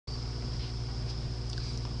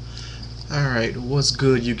Alright, what's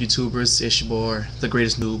good, you YouTubers? It's your boy, the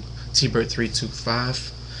greatest noob,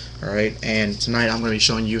 T-Bird325. Alright, and tonight I'm going to be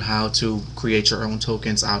showing you how to create your own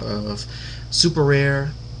tokens out of super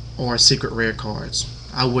rare or secret rare cards.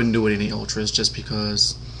 I wouldn't do it any ultras just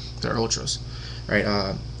because they're ultras. Right,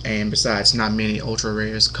 and besides, not many ultra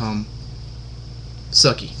rares come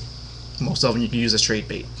sucky. Most of them you can use as trade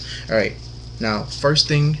bait. Alright, now first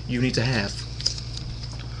thing you need to have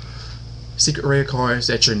secret rare cards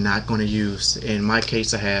that you're not going to use. In my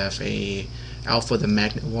case, I have a Alpha the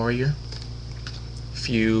Magnet Warrior,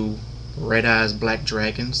 few Red Eyes Black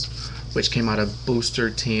Dragons, which came out of Booster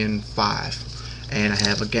 10-5, and I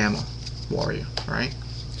have a Gamma Warrior. Alright,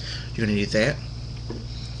 you're going to need that.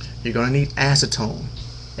 You're going to need acetone,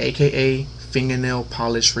 aka fingernail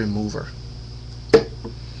polish remover.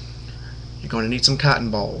 You're going to need some cotton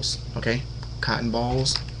balls. Okay, cotton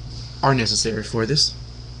balls are necessary for this.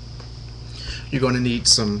 You're going to need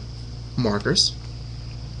some markers.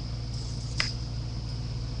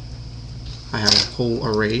 I have a whole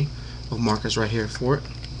array of markers right here for it.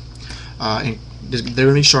 And they're going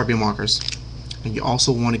to be Sharpie markers. And you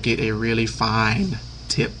also want to get a really fine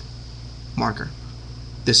tip marker.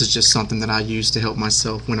 This is just something that I use to help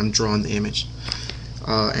myself when I'm drawing the image.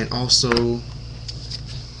 And also,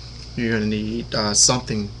 you're going to need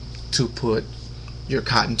something to put your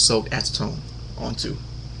cotton soaked acetone onto,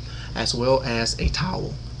 as well as a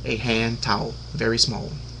towel, a hand towel, very small.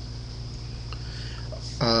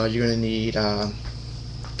 You're going to need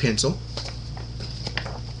pencil,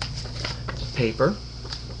 paper,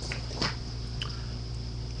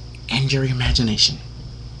 and your imagination.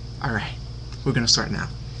 Alright, we're going to start now.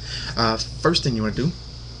 First thing you want to do,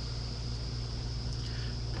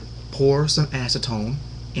 pour some acetone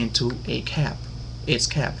into a cap. Its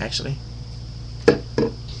cap, actually.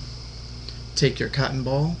 Take your cotton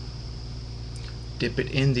ball, dip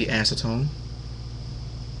it in the acetone.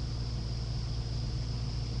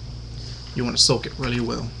 You want to soak it really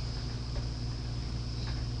well.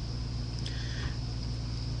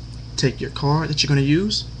 Take your card that you're going to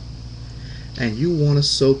use, and you want to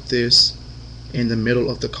soak this in the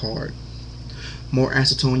middle of the card. More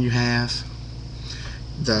acetone you have,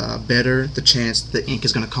 the better the chance the ink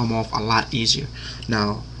is going to come off a lot easier.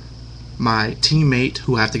 Now, my teammate,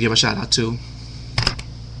 who I have to give a shout out to,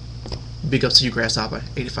 big ups to you, Grasshopper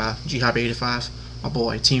 85, G-Hopper 85, my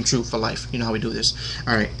boy, Team True for life. You know how we do this.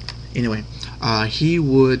 Alright, anyway, he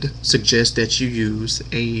would suggest that you use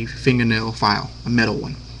a fingernail file, a metal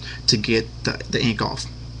one, to get the ink off.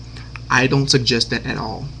 I don't suggest that at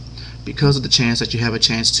all, because of the chance that you have a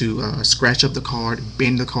chance to scratch up the card,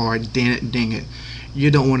 bend the card, dent it, ding it. You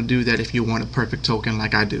don't want to do that if you want a perfect token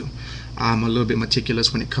like I do. I'm a little bit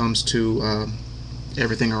meticulous when it comes to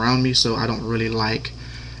everything around me, so I don't really like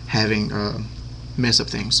having mess up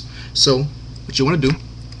things. So what you want to do,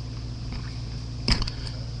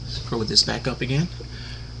 scroll this back up again,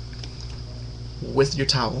 with your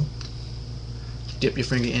towel, dip your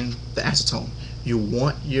finger in the acetone. You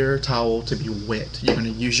want your towel to be wet. You're going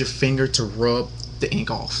to use your finger to rub the ink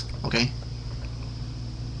off, okay?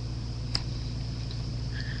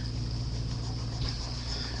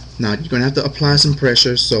 Now you're going to have to apply some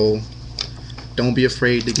pressure, so don't be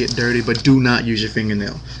afraid to get dirty, but do not use your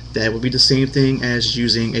fingernail. That would be the same thing as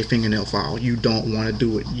using a fingernail file. You don't want to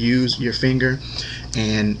do it. Use your finger,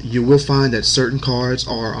 and you will find that certain cards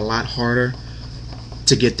are a lot harder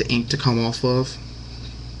to get the ink to come off of,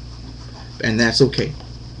 and that's okay.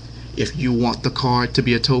 If you want the card to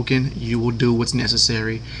be a token, you will do what's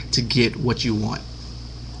necessary to get what you want.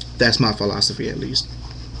 That's my philosophy, at least.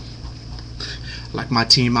 Like my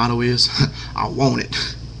team motto is, I want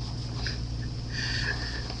it.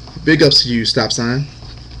 Big ups to you, stop sign.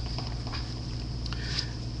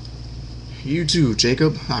 You too,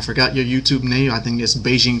 Jacob. I forgot your YouTube name. I think it's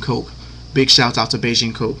Beijing Coke. Big shouts out to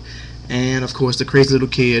Beijing Coke. And of course, the crazy little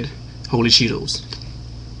kid, Holy Cheetos.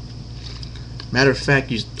 Matter of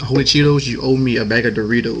fact, Holy Cheetos, you owe me a bag of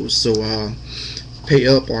Doritos. So pay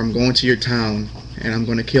up, or I'm going to your town and I'm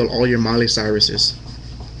going to kill all your Miley Cyruses.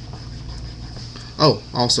 Oh,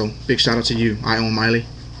 also, big shout out to you. I own Miley.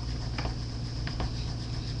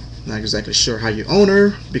 Not exactly sure how you own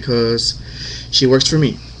her, because she works for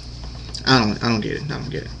me. I don't get it. I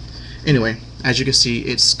don't get it. Anyway, as you can see,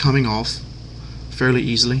 it's coming off fairly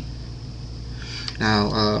easily.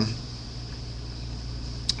 Now,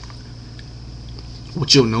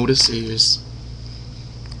 what you'll notice is,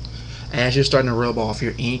 as you're starting to rub off,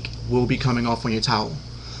 your ink will be coming off on your towel.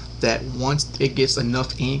 That once it gets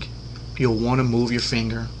enough ink, you'll want to move your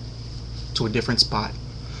finger to a different spot,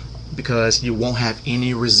 because you won't have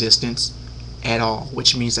any resistance at all,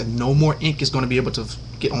 which means that no more ink is going to be able to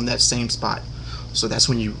get on that same spot. So that's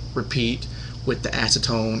when you repeat with the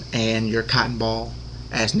acetone and your cotton ball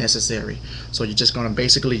as necessary. So you're just going to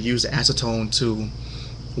basically use the acetone to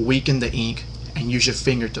weaken the ink and use your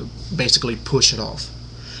finger to basically push it off.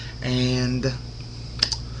 And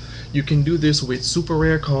you can do this with super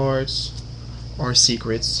rare cards or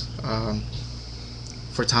secrets.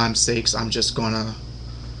 For time's sakes, I'm just gonna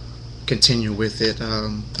continue with it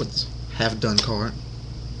with half done card.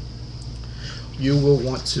 You will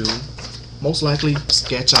want to most likely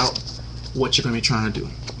sketch out what you're going to be trying to do.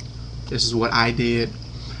 This is what I did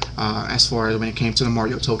as far as when it came to the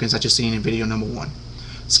Mario tokens that you're seeing in video number 1.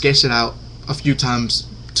 Sketch it out a few times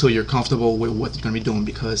till you're comfortable with what you're going to be doing,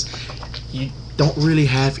 because you don't really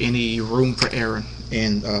have any room for error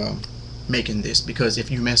in making this, because if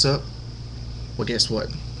you mess up, well, guess what?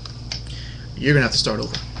 You're going to have to start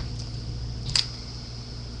over.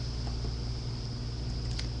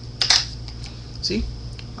 See?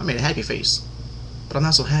 I made a happy face, but I'm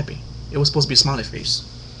not so happy. It was supposed to be a smiley face.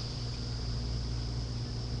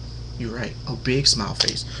 You're right, a big smile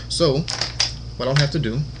face. So, what I'll have to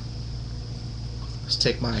do is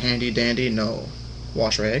take my handy dandy,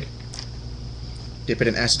 wash rag, dip it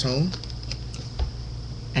in acetone,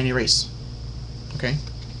 and erase. Okay?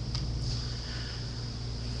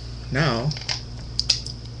 Now,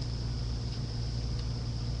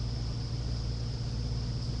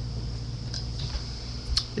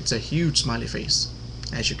 it's a huge smiley face,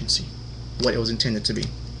 as you can see, what it was intended to be.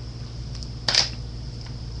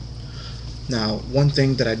 Now, one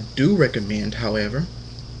thing that I do recommend, however,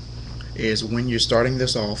 is when you're starting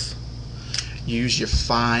this off, use your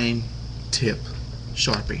fine tip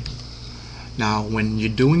Sharpie. Now, when you're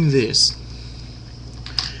doing this,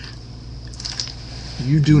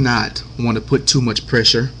 you do not want to put too much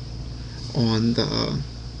pressure on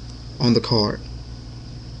the card.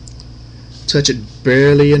 Touch it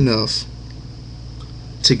barely enough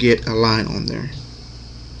to get a line on there.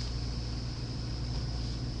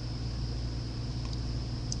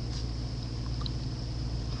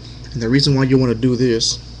 And the reason why you want to do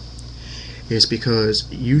this is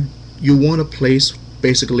because you want to place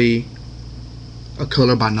basically a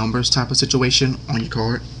color by numbers type of situation on your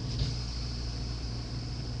card.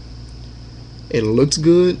 It looks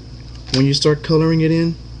good when you start coloring it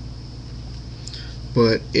in,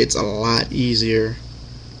 but it's a lot easier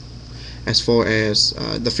as far as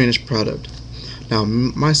the finished product. Now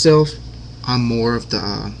myself, I'm more of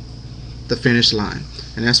the finish line,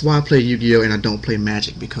 and that's why I play Yu-Gi-Oh! And I don't play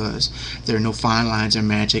Magic, because there are no fine lines in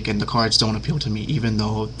Magic and the cards don't appeal to me, even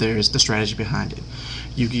though there's the strategy behind it.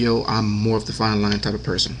 Yu-Gi-Oh! I'm more of the fine line type of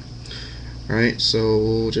person. Alright, so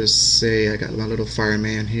we'll just say I got my little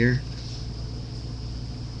fireman here.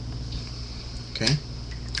 Okay,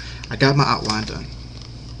 I got my outline done,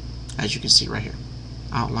 as you can see right here.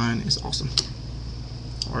 Outline is awesome,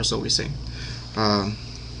 or so we say.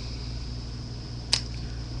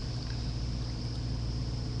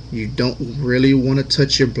 You don't really want to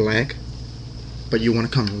touch your black, but you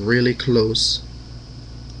want to come really close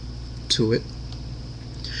to it.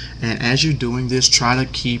 And as you're doing this, try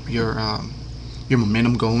to keep your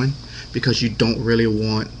momentum going, because you don't really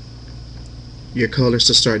want your colors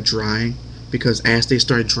to start drying, because as they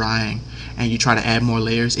start drying and you try to add more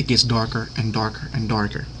layers, it gets darker and darker and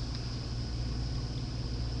darker.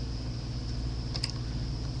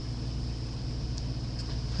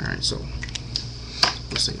 Alright, so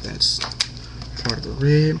we'll say that's part of the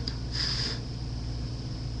red.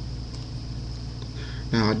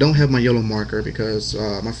 Now I don't have my yellow marker because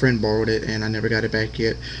my friend borrowed it and I never got it back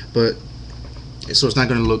yet, but so it's not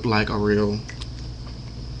going to look like a real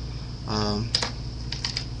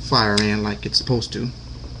fireman like it's supposed to.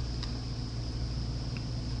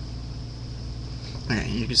 And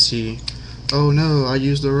you can see, oh no, I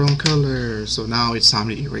used the wrong color, so now it's time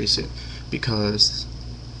to erase it because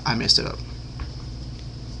I messed it up.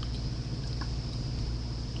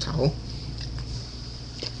 Towel,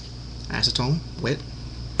 acetone, wet.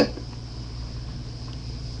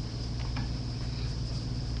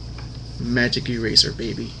 Magic eraser,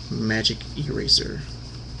 baby. Magic eraser.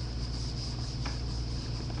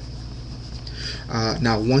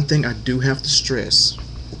 Now, one thing I do have to stress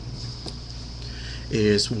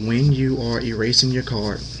is when you are erasing your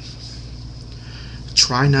card,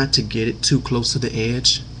 try not to get it too close to the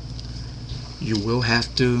edge. You will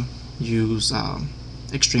have to use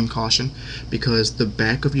extreme caution, because the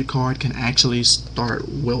back of your card can actually start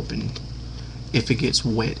whelping if it gets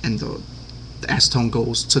wet and the acetone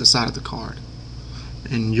goes to the side of the card.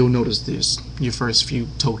 And you'll notice this your first few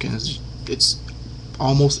tokens, it's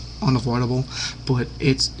almost unavoidable, but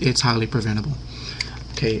it's highly preventable.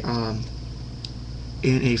 Okay,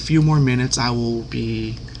 in a few more minutes I will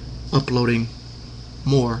be uploading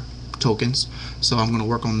more tokens, so I'm gonna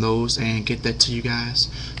work on those and get that to you guys.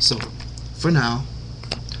 So for now,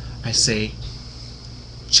 I say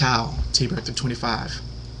ciao, T-Birthday 25,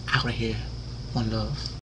 out of here. One love.